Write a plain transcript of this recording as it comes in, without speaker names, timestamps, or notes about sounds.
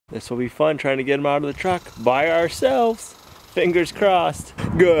This will be fun trying to get them out of the truck by ourselves. Fingers crossed.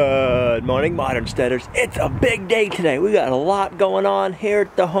 Good morning, Modern Steaders. It's a big day today. We got a lot going on here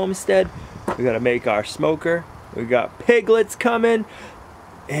at the homestead. We gotta make our smoker. We got piglets coming,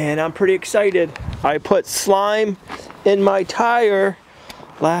 and I'm pretty excited. I put slime in my tire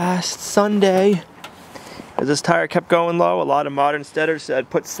last Sunday. As this tire kept going low, a lot of Modern Steaders said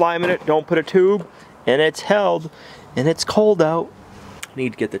put slime in it, don't put a tube, and it's held, and it's cold out. I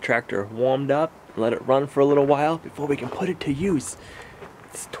need to get the tractor warmed up, let it run for a little while before we can put it to use.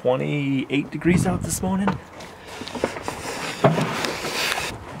 It's 28 degrees out this morning.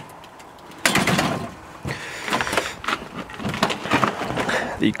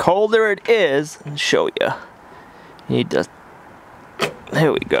 The colder it is, I'll show you. You need to,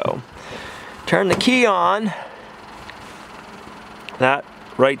 there we go. Turn the key on. That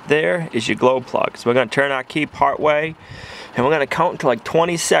right there is your glow plug. So we're gonna turn our key part way, and we're gonna count to like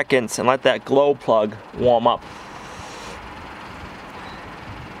 20 seconds and let that glow plug warm up.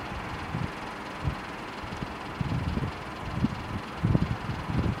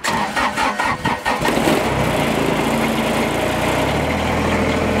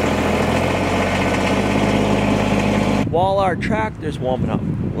 While our tractor's warming up,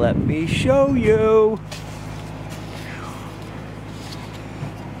 let me show you.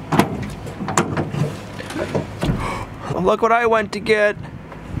 Look what I went to get.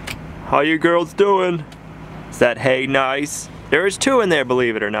 How you girls doing? Is that hay nice? There is 2 in there,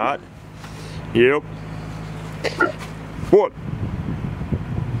 believe it or not. Yep. What?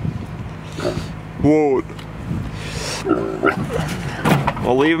 What?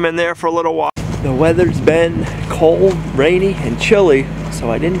 We'll leave them in there for a little while. The weather's been cold, rainy, and chilly,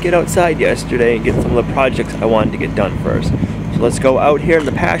 so I didn't get outside yesterday and get some of the projects I wanted to get done first. So let's go out here in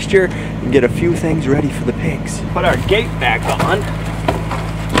the pasture and get a few things ready for the pigs. Put our gate back on.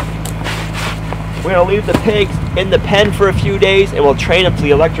 We're gonna leave the pigs in the pen for a few days and we'll train them to the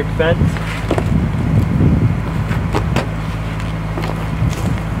electric fence.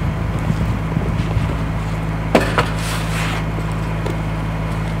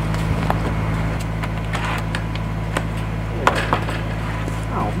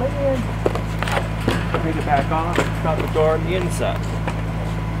 Take it back off and shut the door on the inside.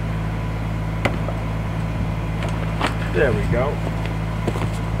 There we go.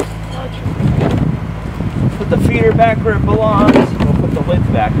 Put the feeder back where it belongs. We'll put the lids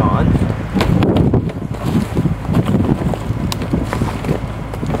back on.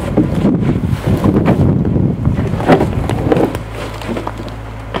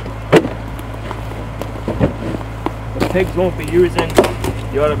 The pigs won't be using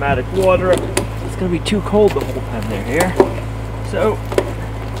the automatic water. It's gonna be too cold the whole time they're here. So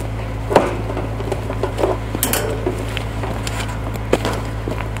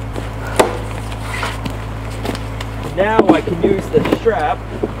now I can use the strap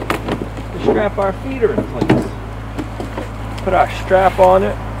to strap our feeder in place. Put our strap on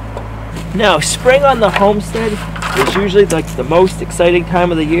it. Now, spring on the homestead is usually like the most exciting time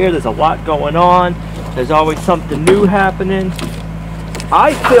of the year. There's a lot going on. There's always something new happening.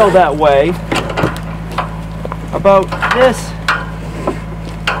 I feel that way about this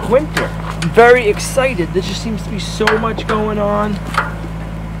winter. I'm very excited. There just seems to be so much going on.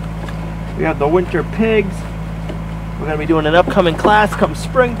 We have the winter pigs. We're going to be doing an upcoming class come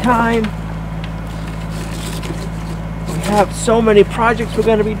springtime. We have so many projects we're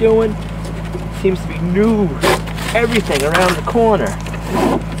going to be doing. Seems to be new everything around the corner.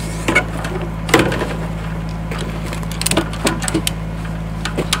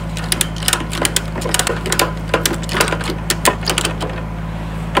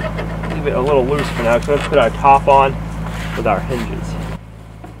 Leave it a little loose for now, so let's put our top on with our hinges.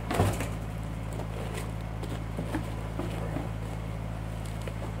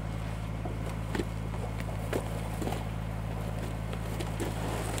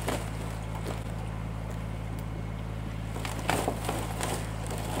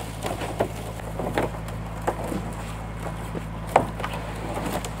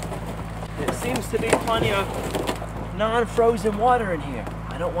 There seems to be plenty of non-frozen water in here.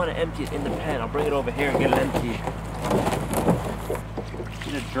 I don't want to empty it in the pen. I'll bring it over here and get it emptied.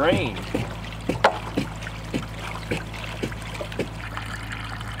 Get it drained.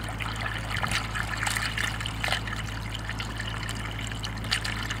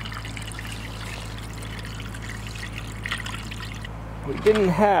 We didn't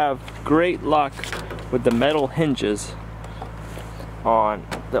have great luck with the metal hinges on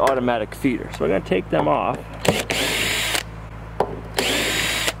the automatic feeder, so we're going to take them off.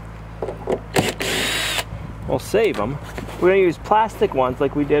 We'll save them. We're gonna use plastic ones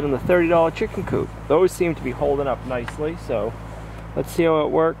like we did in the $30 chicken coop. Those seem to be holding up nicely, so let's see how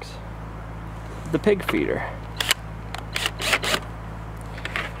it works. The pig feeder.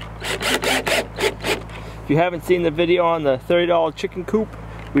 If you haven't seen the video on the $30 chicken coop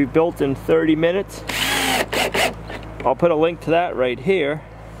we built in 30 minutes, I'll put a link to that right here.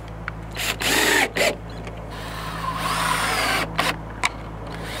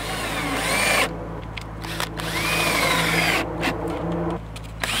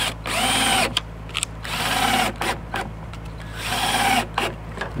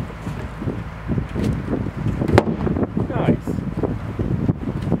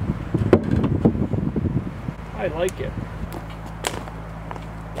 I like it.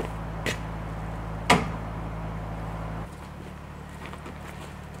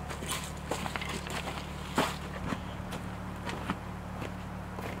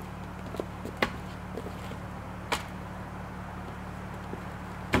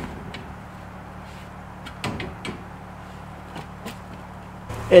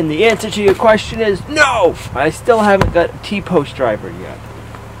 And the answer to your question is no! I still haven't got a T-post driver yet.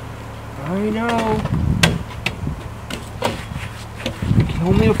 I know. You can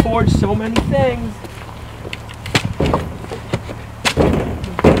only afford so many things.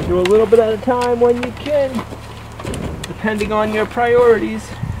 Do a little bit at a time when you can, depending on your priorities.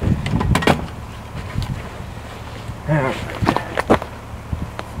 Alright.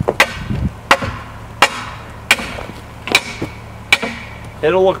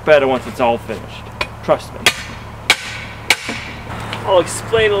 It'll look better once it's all finished. Trust me. I'll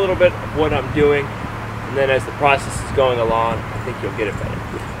explain a little bit of what I'm doing, and then as the process is going along, I think you'll get it better.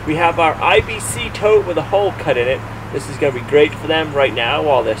 We have our IBC tote with a hole cut in it. This is going to be great for them right now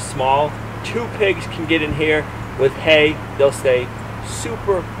while they're small. 2 pigs can get in here with hay. They'll stay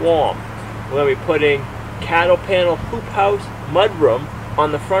super warm. We're going to be putting cattle panel hoop house mudroom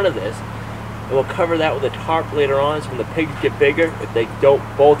on the front of this. And we'll cover that with a tarp later on, so when the pigs get bigger, if they don't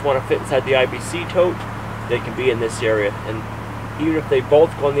both want to fit inside the IBC tote, they can be in this area. And even if they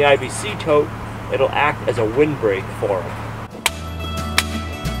both go in the IBC tote, it'll act as a windbreak for them.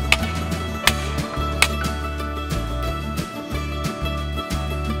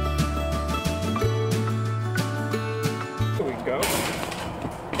 Here we go.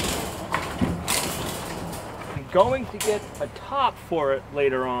 I'm going to get a top for it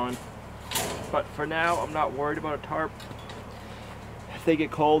later on. But for now, I'm not worried about a tarp. If they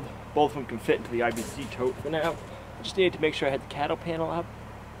get cold, both of them can fit into the IBC tote for now. I just needed to make sure I had the cattle panel up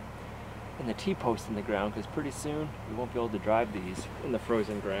and the T-post in the ground, because pretty soon we won't be able to drive these in the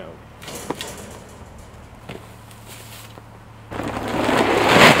frozen ground.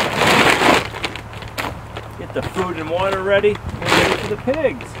 Get the food and water ready, and ready for the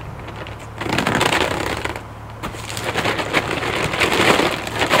pigs.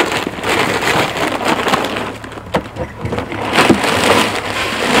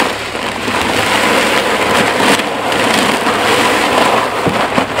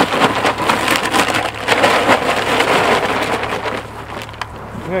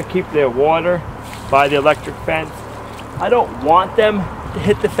 I'm going to keep their water by the electric fence. I don't want them to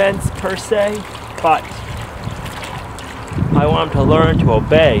hit the fence per se, but I want them to learn to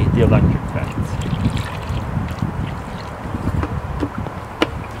obey the electric fence.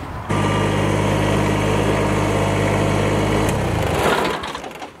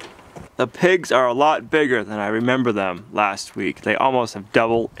 The pigs are a lot bigger than I remember them last week. They almost have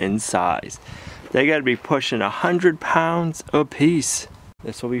doubled in size. They got to be pushing 100 pounds apiece.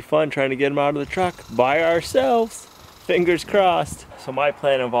 This will be fun trying to get them out of the truck by ourselves. Fingers crossed. So my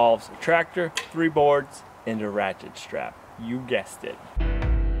plan involves a tractor, 3 boards, and a ratchet strap. You guessed it.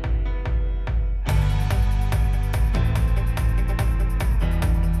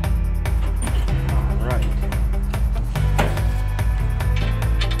 All right.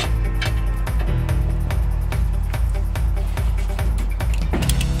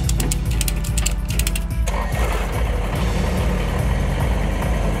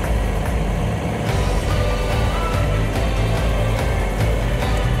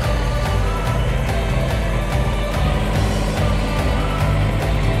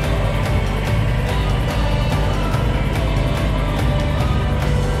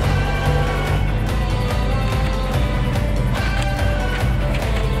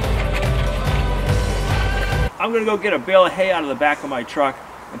 I'm gonna go get a bale of hay out of the back of my truck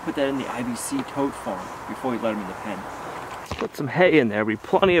and put that in the IBC tote for him before we let him in the pen. Put some hay in there, be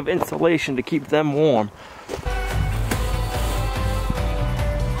plenty of insulation to keep them warm.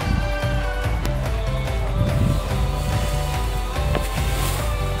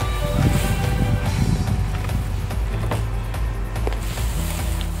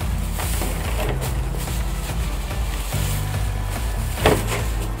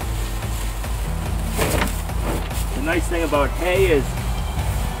 thing about hay is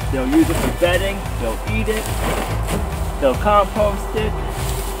they'll use it for bedding, they'll eat it, they'll compost it.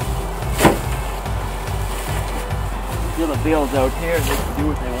 These little bales out here, they can do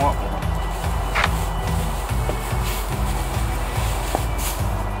what they want with them.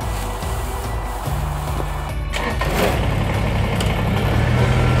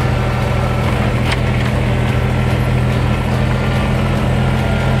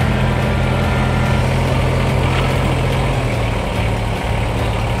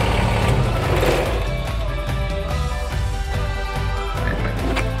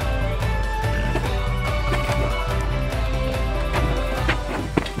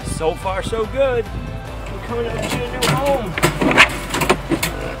 So far, so good. We're coming up to a new home.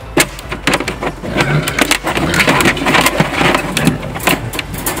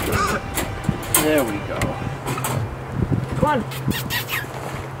 There we go. Come on.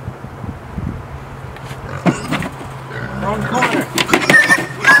 Wrong corner.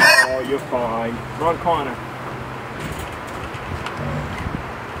 Oh, you're fine. Wrong corner.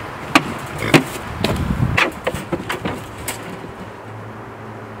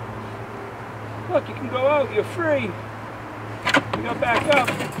 Look, you can go out, you're free. You go back up.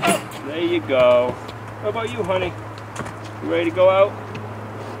 Oh, there you go. How about you, honey? You ready to go out?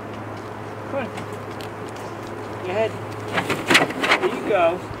 Come on. Your head. There you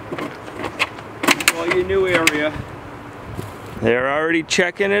go. Well, your new area. They're already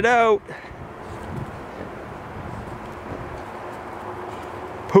checking it out.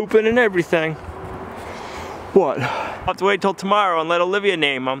 Pooping and everything. What? I'll have to wait till tomorrow and let Olivia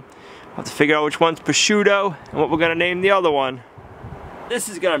name them. I'll have to figure out which one's prosciutto and what we're gonna name the other one. This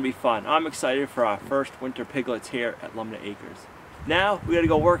is gonna be fun. I'm excited for our first winter piglets here at Lumnah Acres. Now we gotta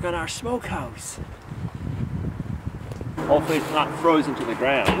go work on our smokehouse. Hopefully it's not frozen to the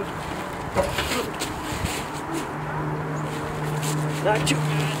ground. Not too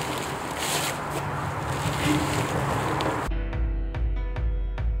bad.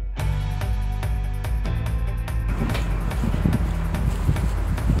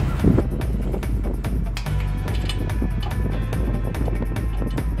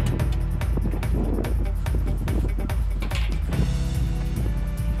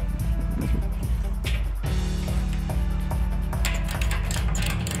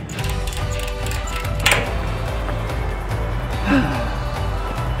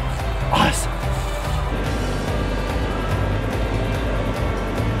 Awesome.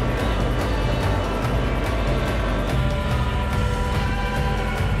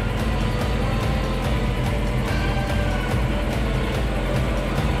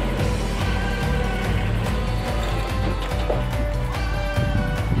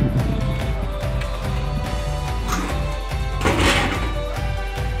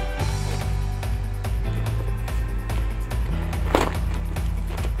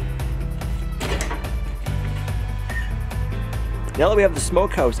 Now that we have the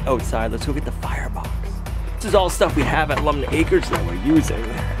smokehouse outside, let's go get the firebox. This is all stuff we have at Lumnah Acres that we're using.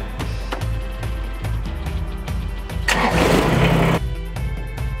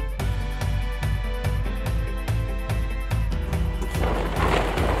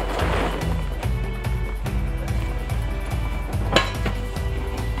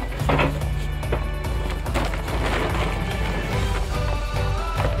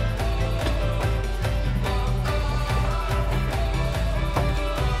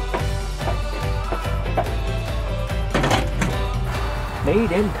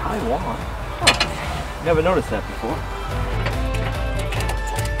 Made in Taiwan. Huh. Never noticed that before.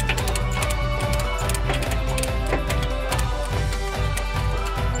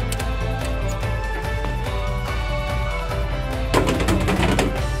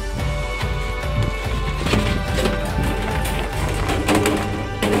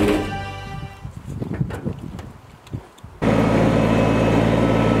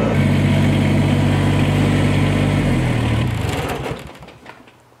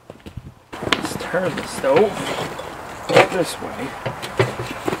 Turn the stove this way.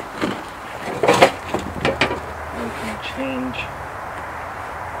 We can change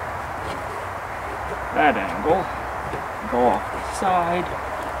that angle. Go off the side.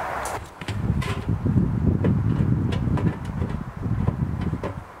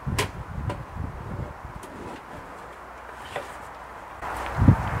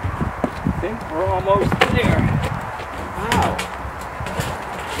 I think we're almost there. Wow.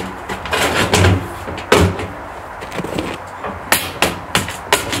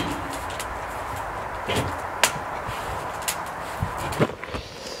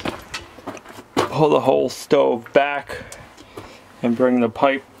 Pull the whole stove back and bring the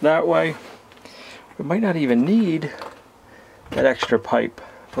pipe that way. We might not even need that extra pipe,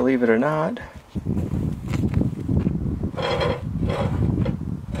 believe it or not.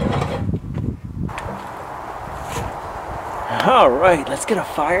 All right, let's get a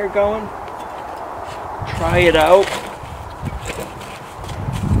fire going. Try it out.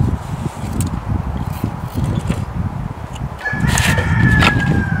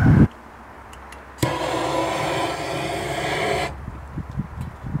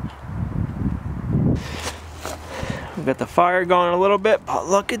 We've got the fire going a little bit, but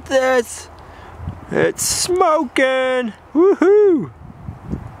look at this. It's smoking. Woohoo!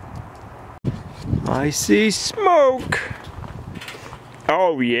 I see smoke.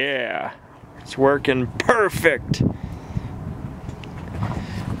 Oh yeah, it's working perfect. A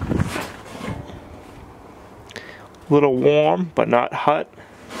little warm, but not hot.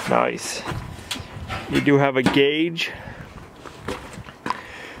 Nice. We do have a gauge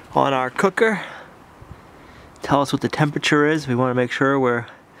on our cooker. Tell us what the temperature is. We want to make sure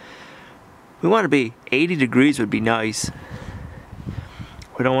we want to be 80 degrees would be nice.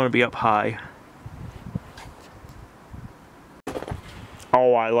 We don't want to be up high.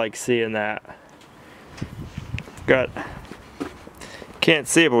 Oh, I like seeing that. Got, can't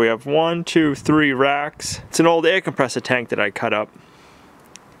see it, but we have 1, 2, 3 racks. It's an old air compressor tank that I cut up.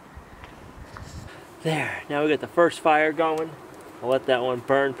 There, now we got the first fire going. I'll let that one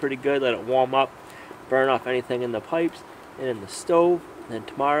burn pretty good, let it warm up, burn off anything in the pipes and in the stove. And then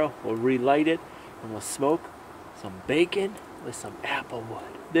tomorrow we'll relight it and we'll smoke some bacon with some apple wood.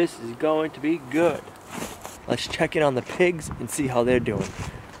 This is going to be good. Let's check in on the pigs and see how they're doing.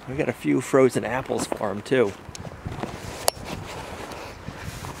 We got a few frozen apples for them too.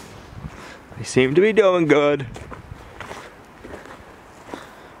 They seem to be doing good.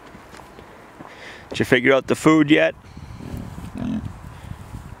 Did you figure out the food yet?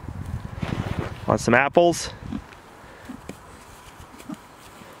 Want some apples?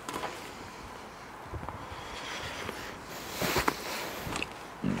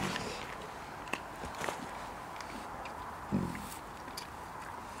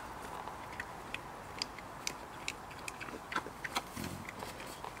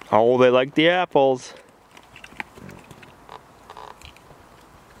 Oh, they like the apples.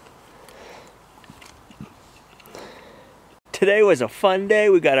 Today was a fun day.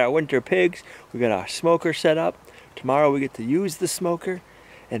 We got our winter pigs. We got our smoker set up. Tomorrow we get to use the smoker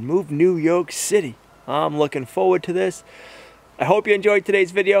and move New York City. I'm looking forward to this. I hope you enjoyed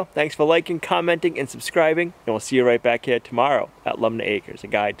today's video. Thanks for liking, commenting, and subscribing. And we'll see you right back here tomorrow at Lumnah Acres, a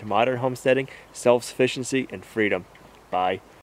guide to modern homesteading, self-sufficiency, and freedom. Bye.